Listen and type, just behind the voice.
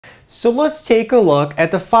So let's take a look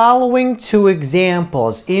at the following two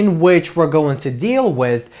examples in which we're going to deal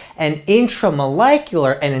with an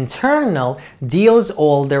intramolecular and internal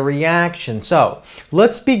Diels-Alder reaction. So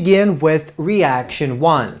let's begin with reaction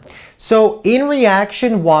 1. So in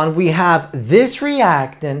reaction 1, we have this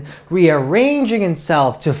reactant rearranging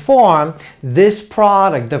itself to form this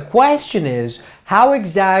product. The question is, how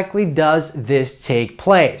exactly does this take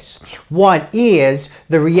place? What is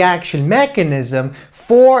the reaction mechanism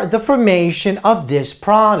for the formation of this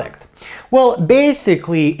product? Well,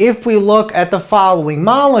 basically, if we look at the following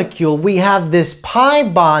molecule, we have this pi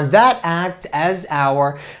bond that acts as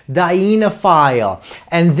our dienophile,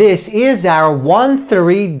 and this is our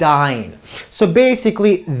 1,3-diene. So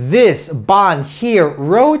basically, this bond here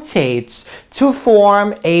rotates to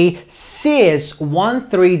form a cis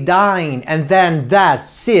 1,3-diene, and then that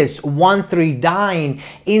cis 1,3-diene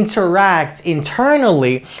interacts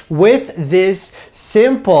internally with this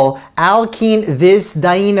simple alkene, this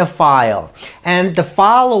dienophile. And the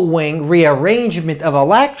following rearrangement of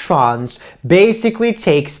electrons basically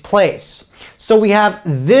takes place. So we have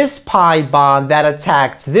this pi bond that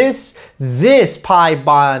attacks this pi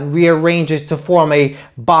bond rearranges to form a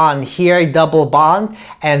bond here, a double bond,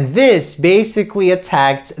 and this basically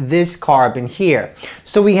attacks this carbon here.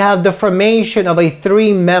 So we have the formation of a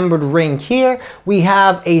 3-membered ring here. We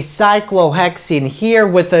have a cyclohexene here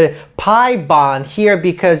with a pi bond here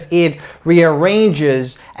because it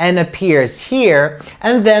rearranges and appears here.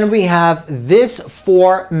 And then we have this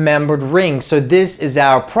 4-membered ring. So this is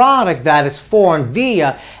our product that is formed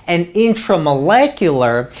via an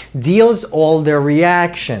intramolecular Diels-Alder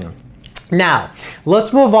reaction. Now,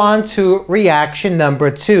 let's move on to reaction number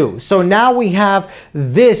 2. So now we have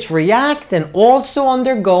this reactant also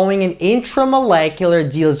undergoing an intramolecular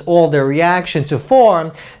Diels-Alder reaction to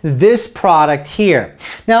form this product here.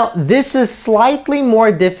 Now, this is slightly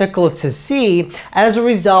more difficult to see as a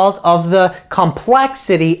result of the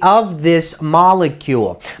complexity of this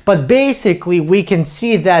molecule. But basically, we can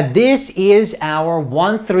see that this is our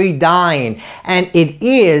 1,3-diene, and it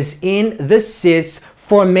is in the cis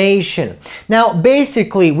formation. Now,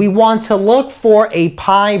 basically, we want to look for a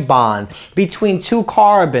pi bond between two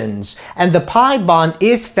carbons, and the pi bond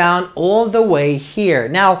is found all the way here.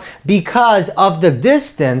 Now, because of the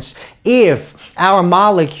distance, if our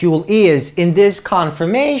molecule is in this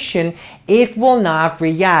conformation, it will not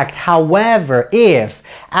react. However, if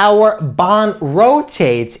our bond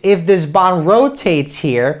rotates, if this bond rotates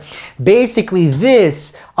here, basically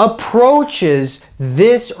this approaches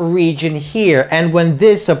this region here. And when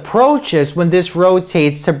this approaches, when this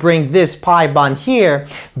rotates to bring this pi bond here,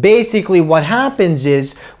 basically what happens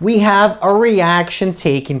is we have a reaction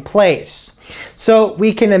taking place. So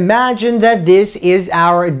we can imagine that this is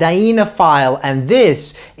our dienophile and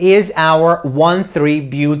this is our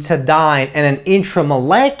 1,3-butadiene, and an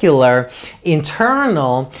intramolecular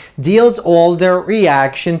internal Diels-Alder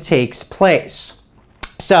reaction takes place.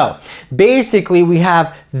 So basically we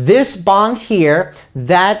have this bond here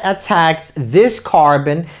that attacks this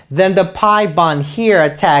carbon, then the pi bond here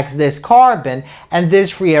attacks this carbon, and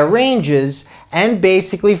this rearranges and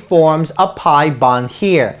basically forms a pi bond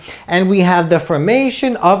here. And we have the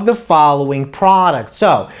formation of the following product.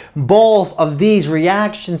 So both of these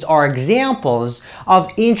reactions are examples of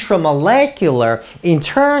intramolecular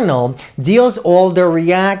internal Diels-Alder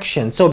reaction. So